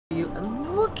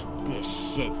Look at this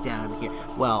shit down here.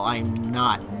 Well, I'm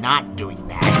not doing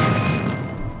that.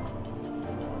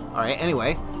 Alright,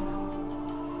 anyway.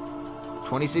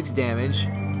 26 damage.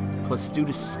 Plus due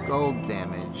to skull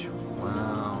damage.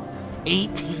 Wow.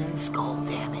 18 skull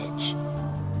damage.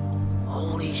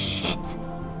 Holy shit.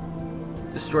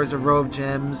 Destroys a row of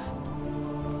gems.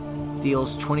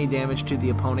 Deals 20 damage to the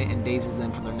opponent and dazes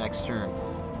them for their next turn.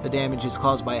 The damage is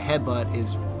caused by a headbutt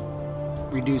is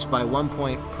reduced by 1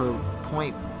 point per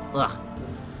point. Ugh.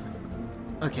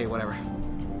 Okay, whatever.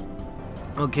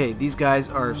 Okay, these guys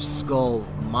are skull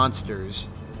monsters.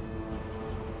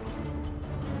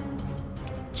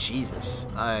 Jesus,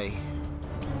 I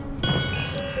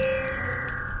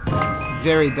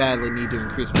very badly need to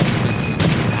increase my defense against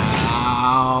them.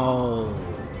 Ow!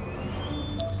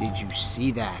 Did you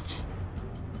see that?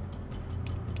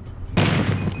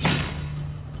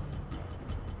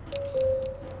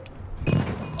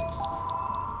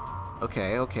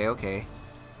 Okay.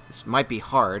 This might be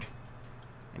hard.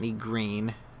 I need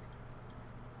green.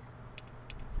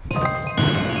 It's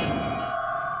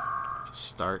a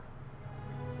start.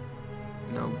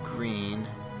 No green.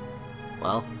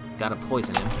 Well, gotta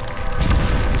poison him.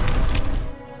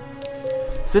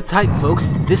 Sit tight,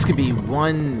 folks. This could be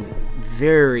one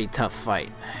very tough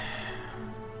fight.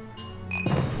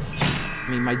 I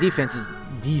mean, my defense is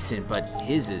decent, but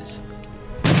his is...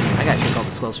 I gotta take all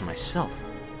the skulls for myself.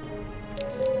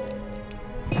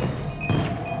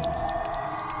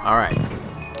 Alright.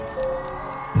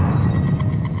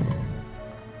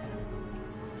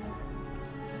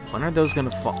 When are those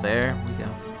gonna fall? There we go.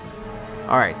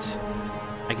 Alright.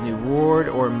 I can do ward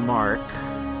or mark.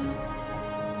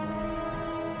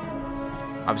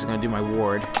 Obviously gonna do my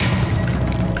ward.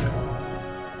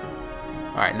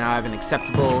 Alright, now I have an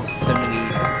acceptable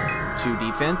 72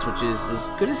 defense, which is as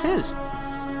good as his.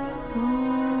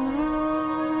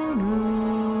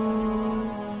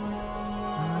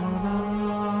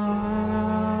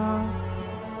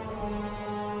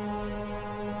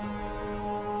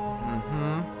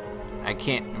 I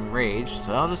can't enrage,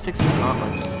 so I'll just take some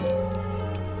gauntlets.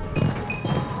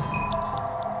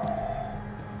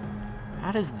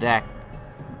 How does that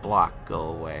block go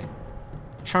away?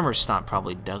 Tremor Stomp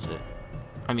probably does it.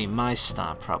 I mean, my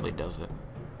Stomp probably does it.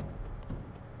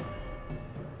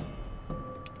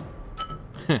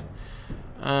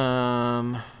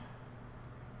 I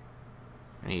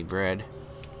need bread.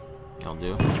 That'll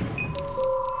do.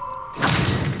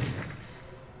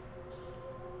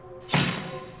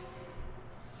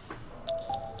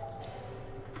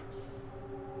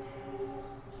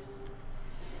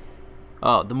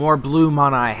 Oh, the more blue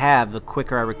mana I have, the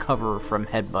quicker I recover from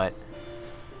headbutt.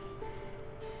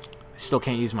 I still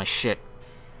can't use my shit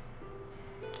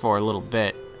for a little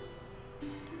bit.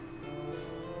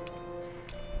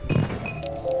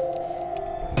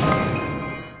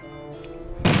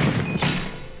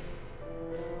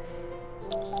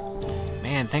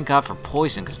 Man, thank God for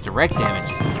poison, because direct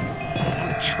damage is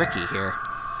kind of tricky here.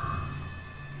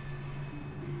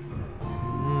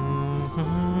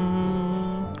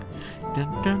 Dun,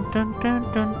 dun, dun, dun,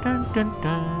 dun, dun, dun, dun,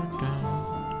 dun.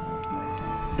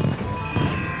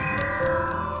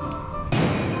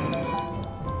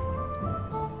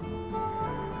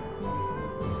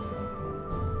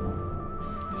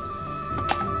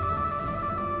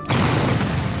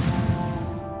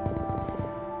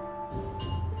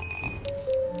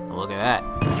 Look at that.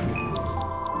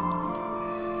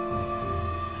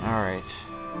 Alright.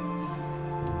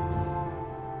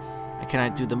 Can I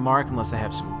do the mark unless I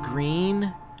have some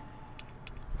green?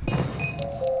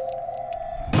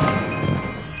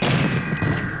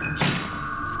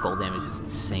 Skull damage is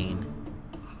insane.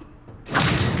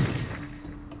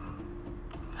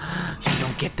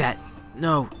 Don't get that.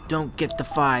 No, don't get the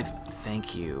 5.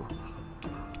 Thank you.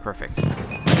 Perfect.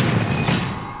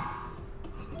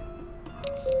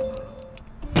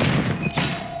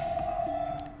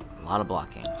 A lot of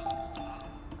blocking.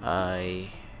 I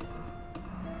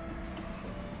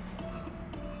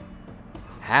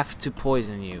have to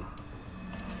poison you.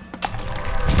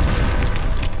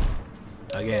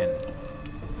 Again.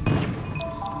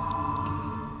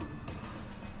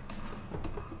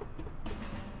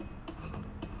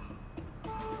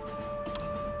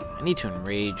 I need to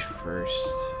enrage first.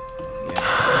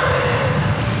 Yeah.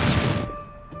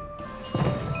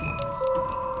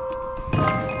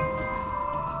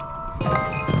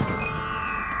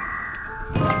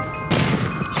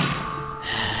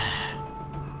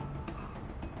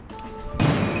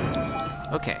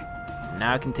 Okay,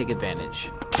 now I can take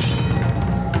advantage.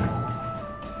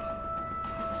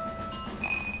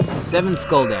 7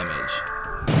 skull damage.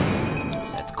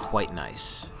 That's quite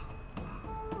nice.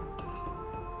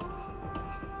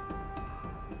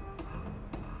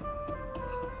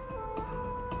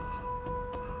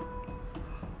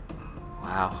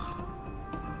 Wow.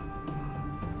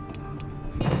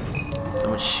 So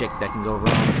much shit that can go wrong.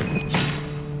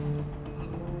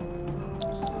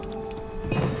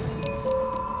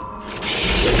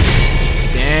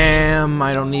 Damn,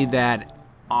 I don't need that.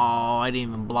 Oh, I didn't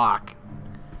even block.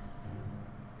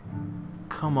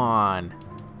 Come on.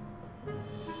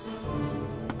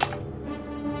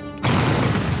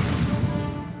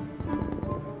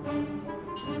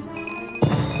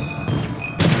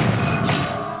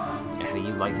 Yeah, how do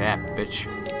you like that, bitch?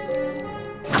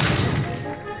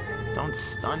 Don't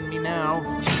stun me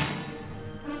now.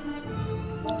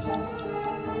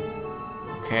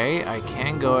 Okay, I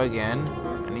can go again.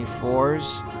 Any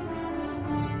fours?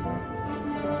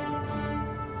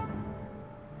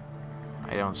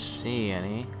 I don't see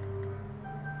any.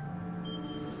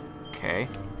 Okay.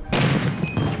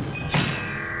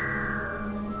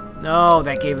 No,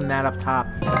 that gave him that up top.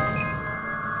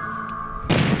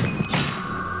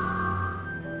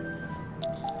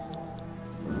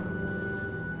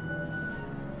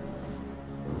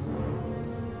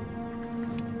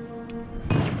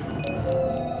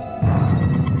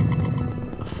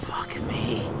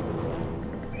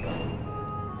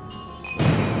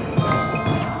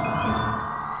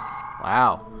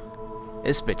 Wow,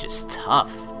 this bitch is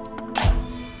tough.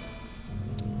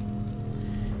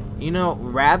 You know,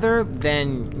 rather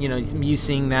than, you know, you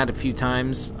seeing that a few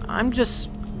times,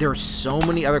 there's so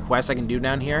many other quests I can do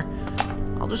down here.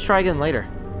 I'll just try again later.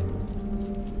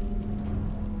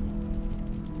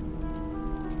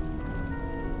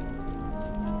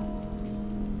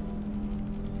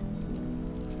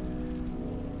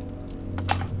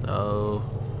 So,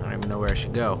 I don't even know where I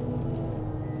should go.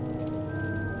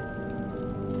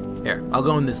 Here, I'll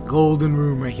go in this golden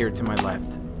room right here to my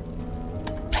left.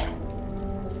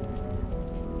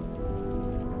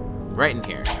 Right in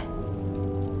here.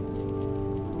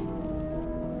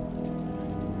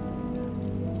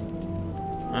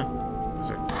 Huh?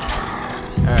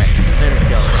 Alright, standard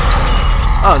skeleton.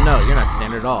 Oh no, you're not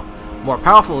standard at all. More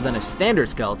powerful than a standard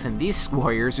skeleton, these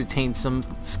warriors retain some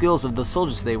skills of the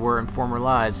soldiers they were in former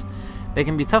lives. They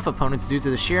can be tough opponents due to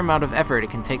the sheer amount of effort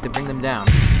it can take to bring them down.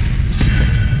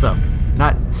 So,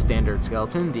 not standard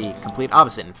skeleton, the complete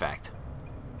opposite in fact.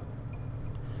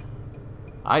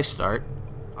 I start.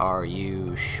 Are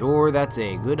you sure that's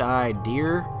a good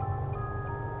idea?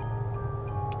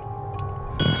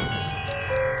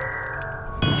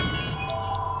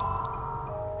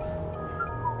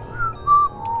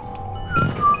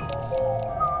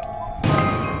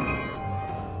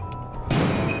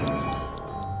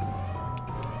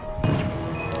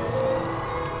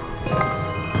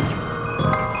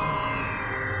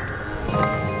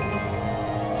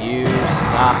 You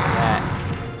stop that.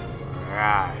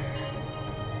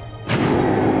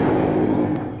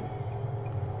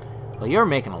 Well, you're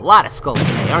making a lot of skulls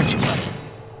today, aren't you, buddy?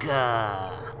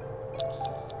 Gah.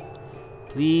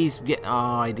 Please get... Oh,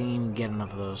 I didn't even get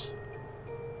enough of those.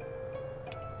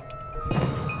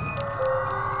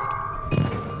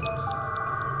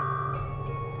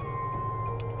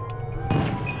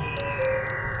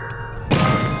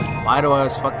 Why do I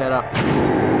always fuck that up?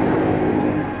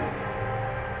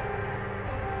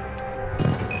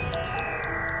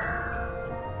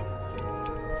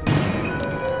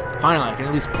 Finally, I can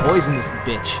at least poison this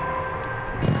bitch.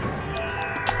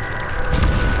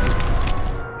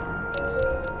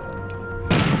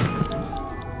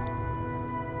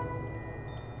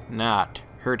 Not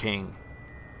hurting.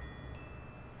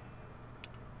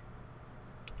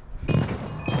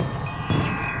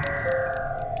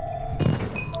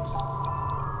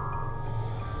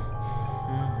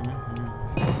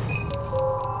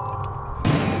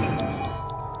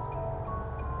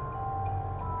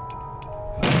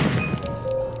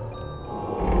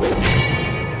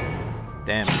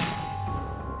 Damn.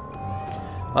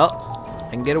 Well,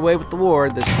 I can get away with the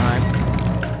ward this time.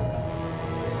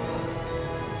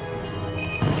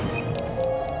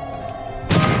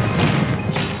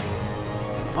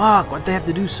 Fuck, why'd they have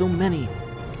to do so many?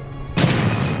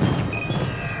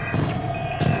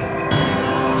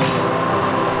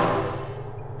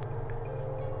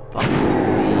 Fuck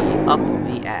me up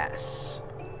the ass.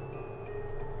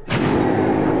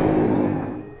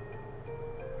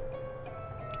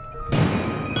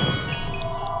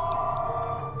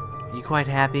 You quite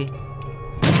happy?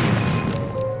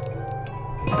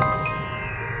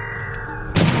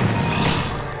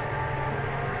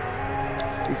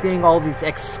 He's getting all these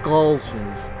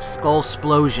explosions, skull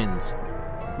explosions,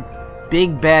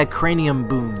 big bad cranium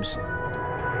booms.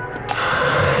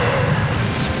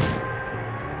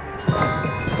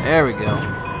 There we go.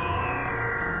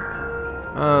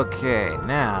 Okay,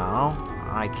 now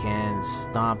I can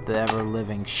stomp the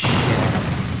ever-living shit out of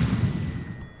him.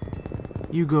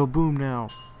 You go boom now.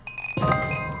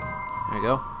 There we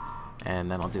go. And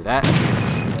then I'll do that.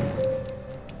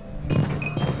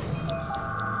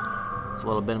 It's a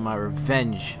little bit of my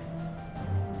revenge.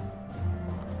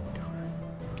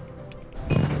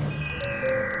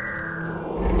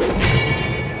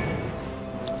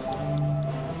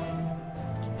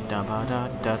 Da ba da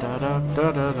da da da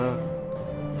da da da.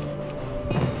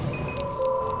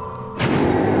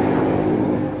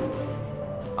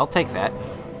 I'll take that.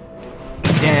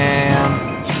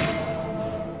 Damn.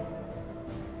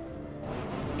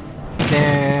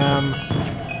 Damn.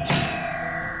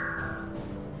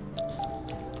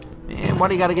 Man, why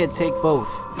do you gotta take both?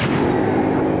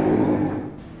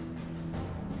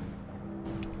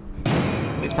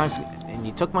 Times, and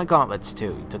you took my gauntlets too.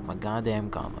 You took my goddamn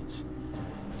gauntlets.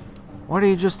 Why do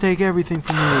you just take everything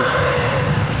from me?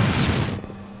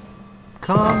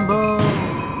 Combo!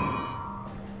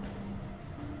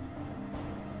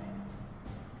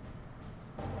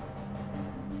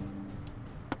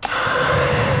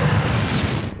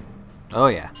 Oh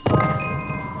yeah.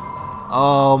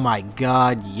 Oh my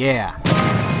god, yeah.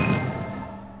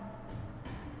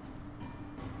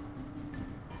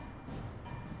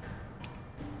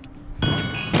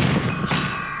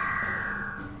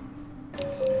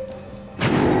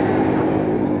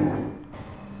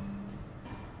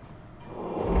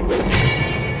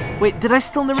 Wait, did I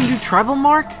still never do Tribal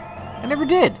Mark? I never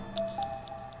did.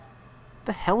 What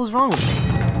the hell is wrong with me?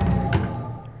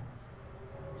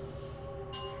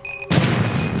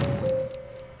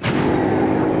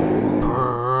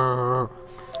 Brrr.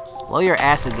 Blow your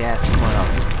acid gas somewhere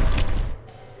else.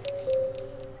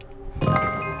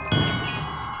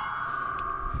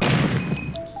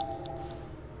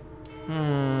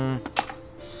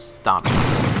 Stop it.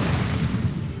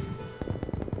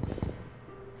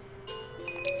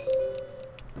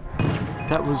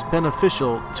 That was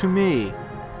beneficial to me.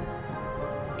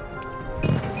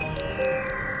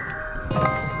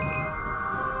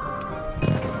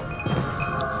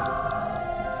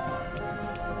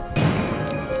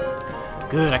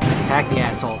 Good, I can attack the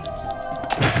asshole.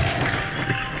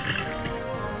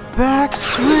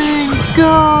 Backswing,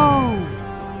 go!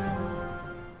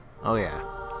 Oh yeah.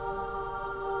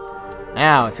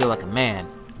 Now I feel like a man.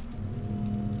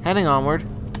 Heading onward.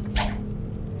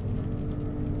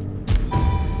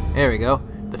 There we go.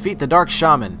 Defeat the Dark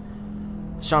Shaman.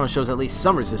 The Shaman shows at least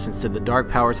some resistance to the dark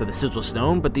powers of the Sigil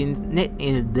Stone, but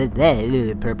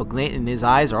the purple glint in his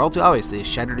eyes are all too obviously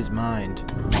shattered his mind.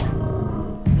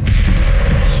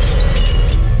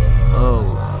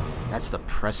 Oh, that's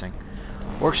depressing.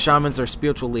 Orc Shamans are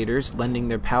spiritual leaders, lending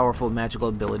their powerful magical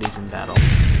abilities in battle.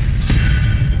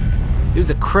 He was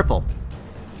a cripple,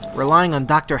 relying on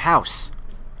Dr. House.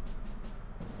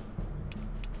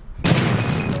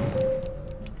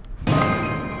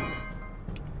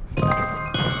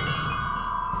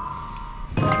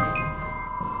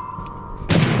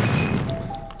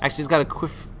 Actually, he's got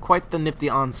quite the nifty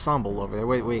ensemble over there.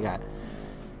 What you got?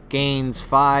 Gains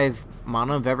 5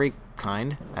 mana of every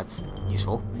kind. That's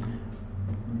useful.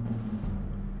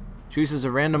 Chooses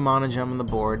a random mana gem on the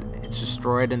board. It's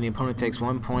destroyed, and the opponent takes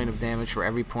 1 point of damage for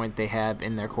every point they have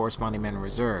in their corresponding mana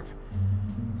reserve.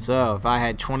 So, if I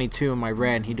had 22 in my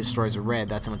red and he destroys a red,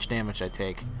 that's how much damage I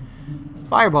take.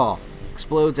 Fireball.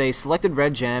 Explodes a selected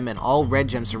red gem and all red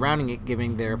gems surrounding it,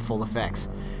 giving their full effects.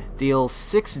 Deals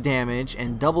 6 damage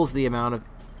and doubles the amount of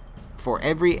for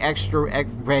every extra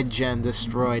red gem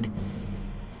destroyed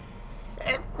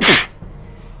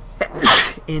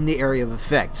in the area of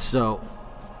effect. So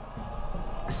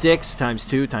 6 times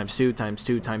 2 times 2 times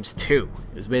 2 times 2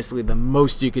 is basically the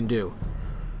most you can do.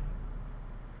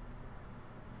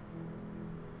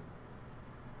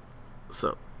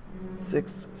 So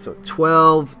 6, so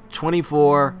 12,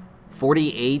 24,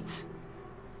 48.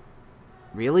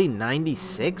 Really?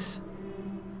 96?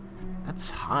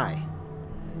 That's high.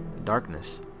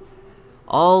 Darkness.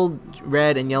 All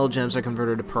red and yellow gems are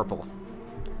converted to purple.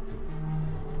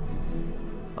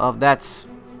 Oh, that's...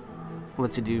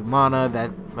 lets you do mana,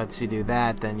 that lets you do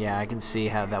that, then yeah, I can see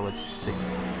how that would...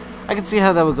 I can see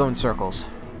how that would go in circles.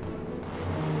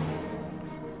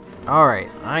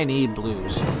 Alright, I need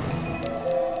blues.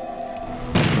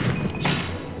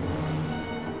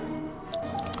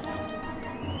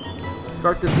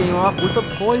 Start this game off with the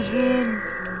poison.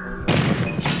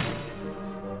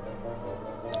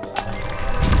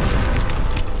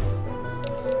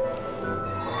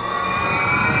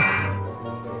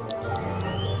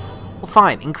 Well,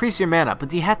 fine, increase your mana, but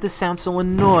do you have to sound so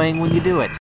annoying when you do it?